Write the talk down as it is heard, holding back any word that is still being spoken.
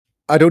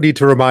I don't need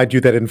to remind you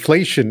that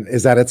inflation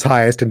is at its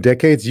highest in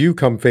decades. You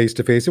come face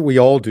to face, and we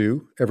all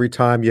do every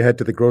time you head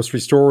to the grocery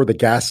store or the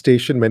gas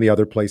station, many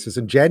other places.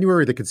 In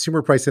January, the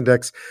consumer price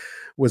index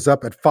was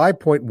up at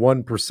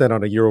 5.1%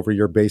 on a year over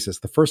year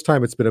basis, the first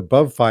time it's been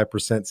above 5%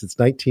 since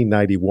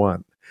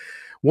 1991.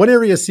 One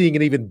area seeing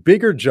an even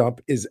bigger jump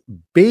is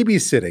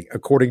babysitting.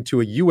 According to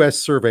a U.S.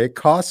 survey,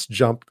 costs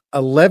jumped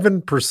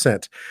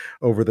 11%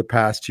 over the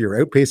past year,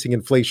 outpacing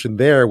inflation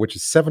there, which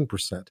is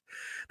 7%.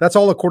 That's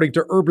all according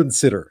to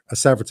UrbanSitter, a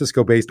San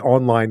Francisco-based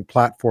online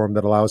platform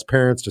that allows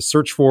parents to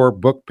search for,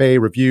 book, pay,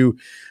 review,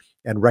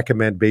 and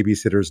recommend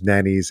babysitters,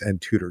 nannies,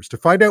 and tutors. To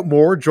find out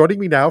more, joining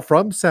me now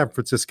from San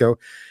Francisco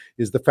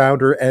is the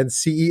founder and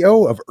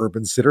CEO of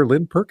UrbanSitter,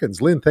 Lynn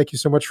Perkins. Lynn, thank you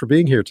so much for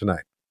being here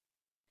tonight.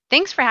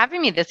 Thanks for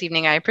having me this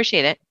evening. I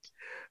appreciate it.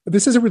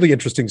 This is a really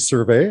interesting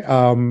survey.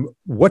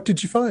 What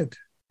did you find?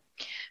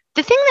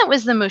 The thing that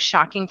was the most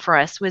shocking for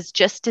us was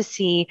just to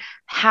see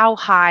how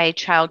high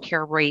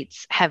childcare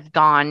rates have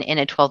gone in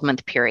a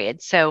 12-month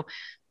period. So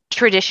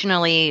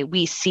traditionally,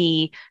 we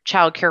see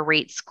childcare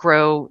rates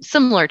grow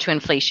similar to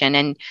inflation.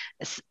 And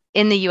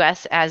in the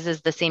US, as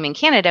is the same in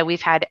Canada,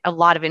 we've had a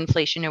lot of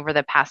inflation over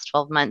the past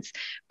 12 months,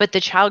 but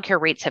the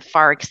childcare rates have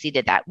far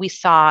exceeded that. We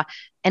saw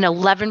an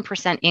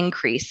 11%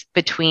 increase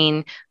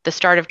between the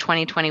start of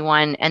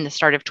 2021 and the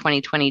start of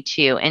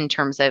 2022 in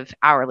terms of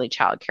hourly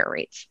childcare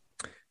rates.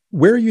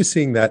 Where are you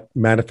seeing that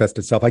manifest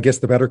itself? I guess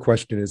the better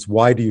question is,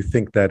 why do you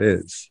think that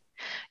is?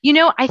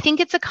 I think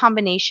it's a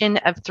combination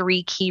of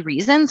three key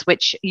reasons,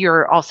 which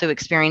you're also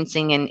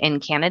experiencing in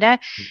Canada.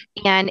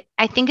 And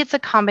I think it's a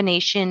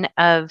combination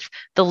of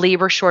the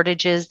labor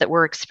shortages that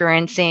we're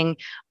experiencing,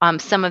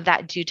 some of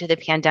that due to the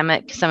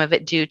pandemic, some of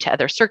it due to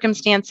other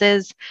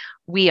circumstances.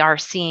 We are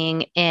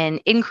seeing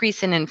an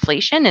increase in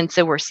inflation, and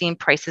so we're seeing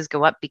prices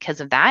go up because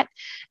of that.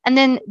 And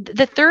then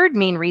the third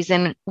main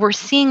reason, we're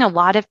seeing a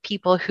lot of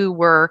people who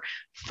were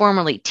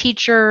formerly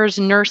teachers,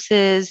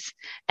 nurses,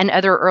 and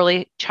other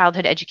early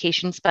childhood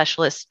education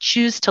specialists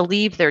choose to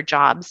leave their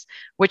jobs,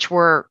 which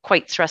were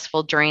quite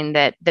stressful during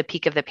the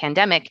peak of the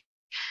pandemic,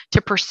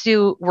 to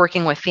pursue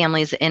working with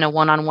families in a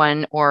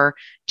one-on-one or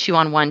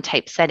two-on-one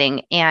type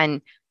setting.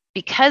 And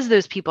because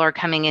those people are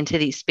coming into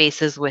these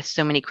spaces with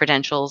so many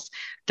credentials,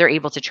 they're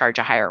able to charge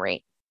a higher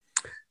rate.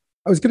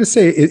 I was going to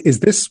say,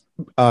 is this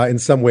in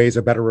some ways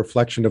a better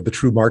reflection of the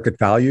true market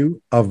value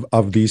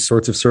of these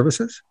sorts of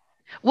services?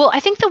 Well, I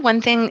think the one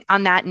thing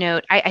on that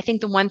note, I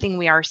think the one thing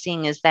we are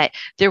seeing is that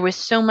there was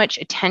so much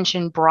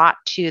attention brought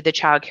to the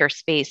childcare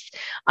space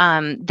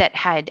that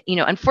had,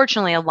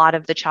 unfortunately, a lot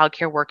of the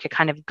childcare work had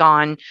kind of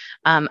gone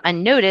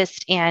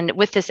unnoticed. And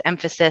with this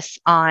emphasis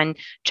on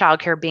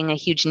childcare being a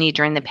huge need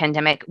during the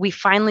pandemic, we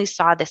finally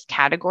saw this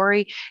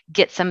category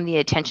get some of the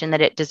attention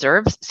that it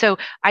deserves. So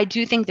I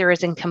do think there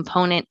is a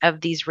component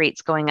of these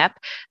rates going up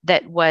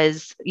that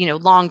was,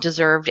 long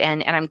deserved.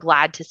 And I'm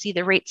glad to see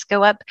the rates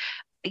go up.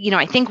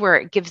 I think where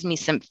it gives me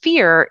some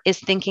fear is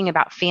thinking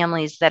about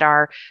families that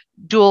are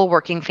dual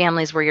working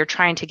families where you're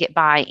trying to get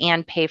by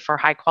and pay for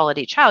high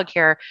quality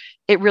childcare.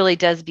 It really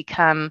does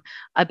become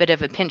a bit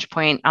of a pinch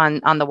point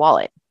on the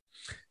wallet.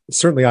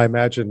 Certainly, I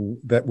imagine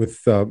that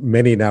with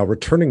many now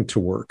returning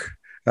to work,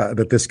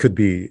 that this could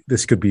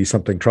be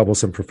something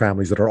troublesome for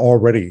families that are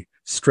already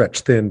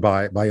stretched thin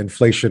by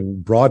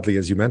inflation broadly,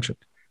 as you mentioned.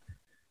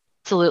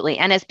 Absolutely.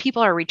 And as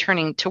people are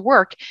returning to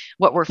work,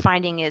 what we're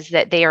finding is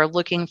that they are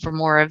looking for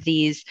more of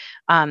these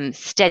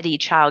steady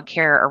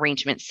childcare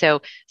arrangements.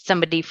 So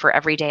somebody for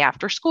every day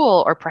after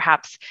school, or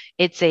perhaps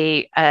it's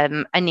a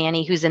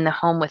nanny who's in the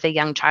home with a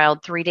young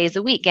child 3 days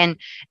a week.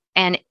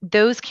 And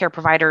those care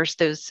providers,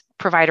 those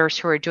providers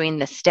who are doing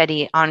the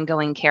steady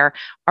ongoing care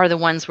are the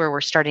ones where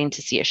we're starting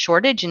to see a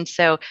shortage. And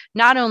so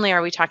not only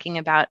are we talking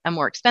about a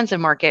more expensive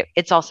market,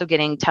 it's also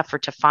getting tougher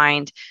to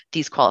find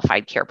these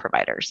qualified care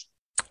providers.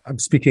 I'm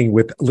speaking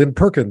with Lynn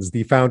Perkins,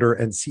 the founder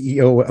and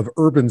CEO of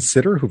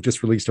UrbanSitter, who've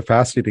just released a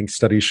fascinating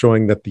study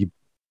showing that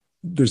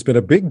there's been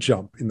a big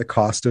jump in the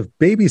cost of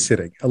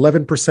babysitting,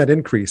 11%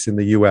 increase in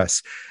the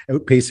US,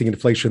 outpacing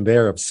inflation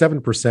there of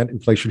 7%.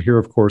 Inflation here,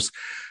 of course,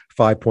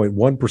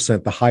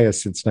 5.1%, the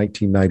highest since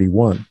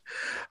 1991.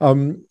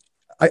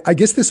 I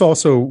guess this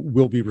also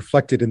will be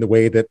reflected in the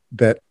way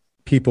that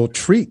people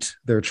treat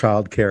their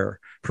childcare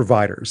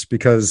providers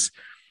because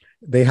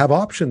they have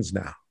options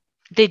now.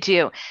 They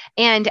do.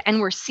 And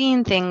we're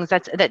seeing things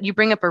that you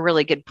bring up a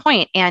really good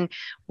point. And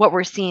what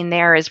we're seeing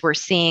there is we're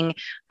seeing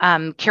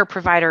care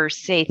providers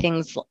say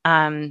things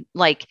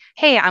like,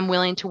 hey, I'm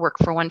willing to work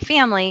for one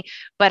family,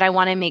 but I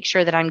want to make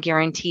sure that I'm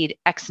guaranteed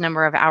X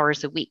number of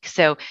hours a week.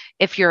 So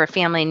if you're a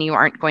family and you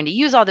aren't going to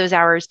use all those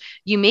hours,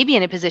 you may be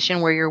in a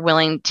position where you're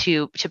willing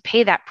to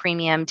pay that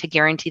premium to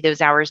guarantee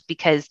those hours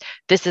because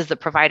this is the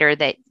provider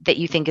that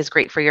you think is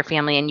great for your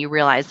family. And you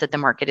realize that the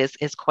market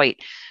is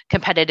quite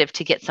competitive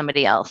to get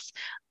somebody else.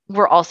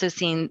 We're also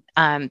seeing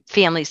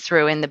families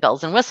throw in the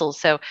bells and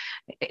whistles. So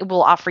it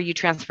will offer you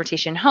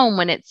transportation home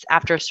when it's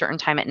after a certain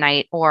time at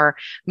night, or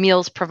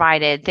meals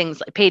provided,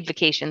 things like paid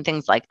vacation,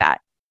 things like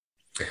that.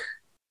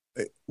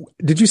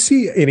 Did you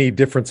see any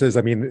differences?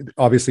 I mean,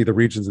 obviously the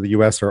regions of the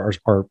US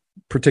are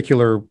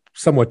particular,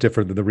 somewhat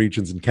different than the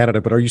regions in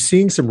Canada, but are you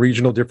seeing some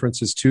regional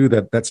differences too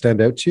that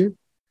stand out to you?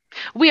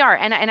 We are,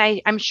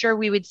 I'm sure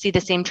we would see the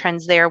same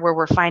trends there, where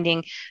we're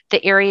finding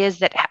the areas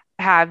that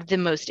have the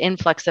most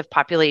influx of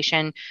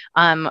population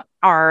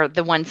are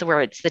the ones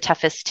where it's the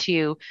toughest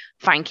to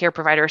find care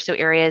providers. So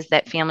areas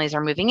that families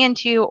are moving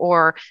into,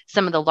 or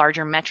some of the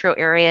larger metro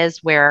areas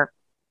where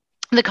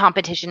the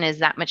competition is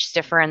that much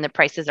stiffer and the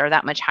prices are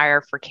that much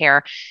higher for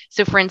care.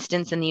 So, for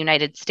instance, in the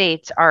United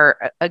States,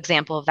 our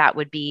example of that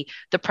would be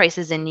the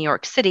prices in New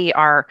York City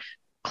are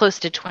close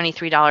to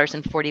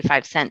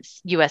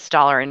 $23.45 US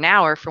dollar an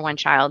hour for one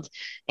child.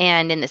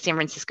 And in the San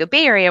Francisco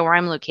Bay Area, where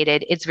I'm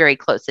located, it's very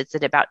close. It's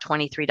at about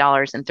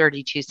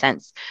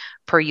 $23.32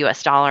 per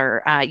US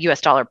dollar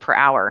per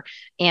hour.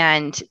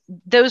 And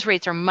those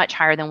rates are much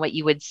higher than what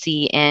you would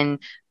see in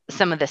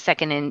some of the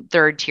second and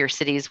third tier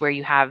cities where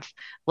you have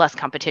less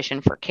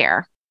competition for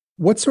care.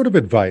 What sort of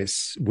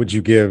advice would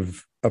you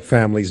give of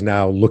families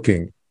now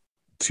looking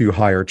to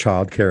hire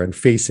childcare and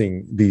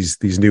facing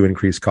these new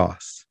increased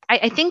costs?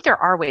 I think there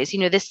are ways.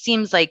 This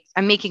seems like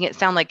I'm making it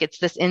sound like it's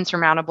this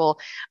insurmountable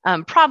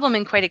problem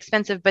and quite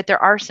expensive, but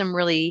there are some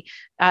really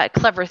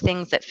clever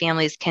things that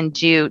families can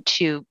do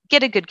to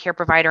get a good care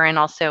provider and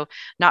also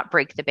not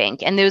break the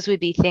bank. And those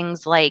would be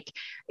things like,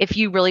 if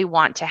you really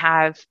want to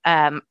have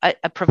a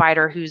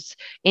provider who's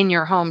in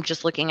your home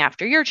just looking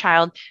after your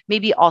child,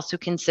 maybe also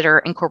consider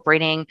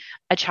incorporating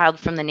a child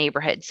from the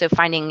neighborhood. So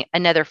finding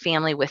another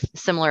family with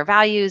similar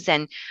values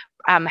and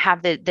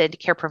have the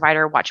care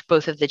provider watch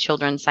both of the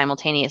children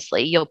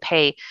simultaneously. You'll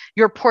pay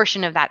your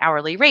portion of that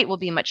hourly rate will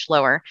be much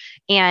lower.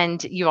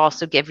 And you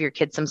also give your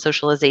kids some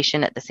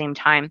socialization at the same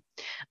time.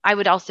 I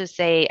would also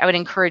say, I would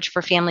encourage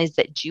for families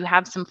that do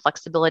have some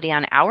flexibility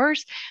on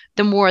hours,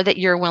 the more that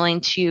you're willing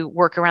to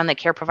work around the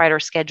care provider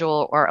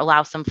schedule or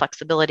allow some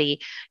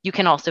flexibility, you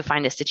can also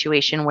find a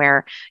situation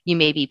where you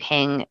may be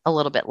paying a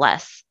little bit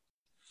less.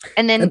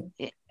 And then,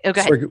 go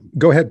ahead. Sorry,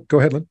 go ahead,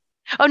 Lynn.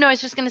 Oh no, I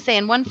was just going to say,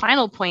 and one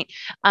final point: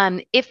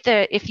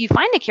 if you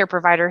find a care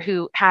provider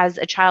who has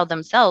a child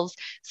themselves,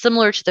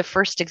 similar to the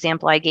first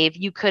example I gave,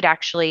 you could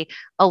actually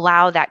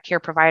allow that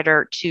care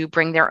provider to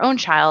bring their own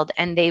child,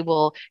 and they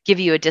will give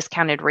you a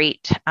discounted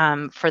rate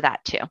for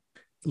that too.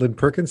 Lynn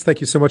Perkins,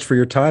 thank you so much for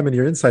your time and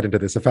your insight into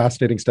this. A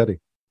fascinating study.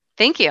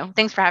 Thank you.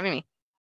 Thanks for having me.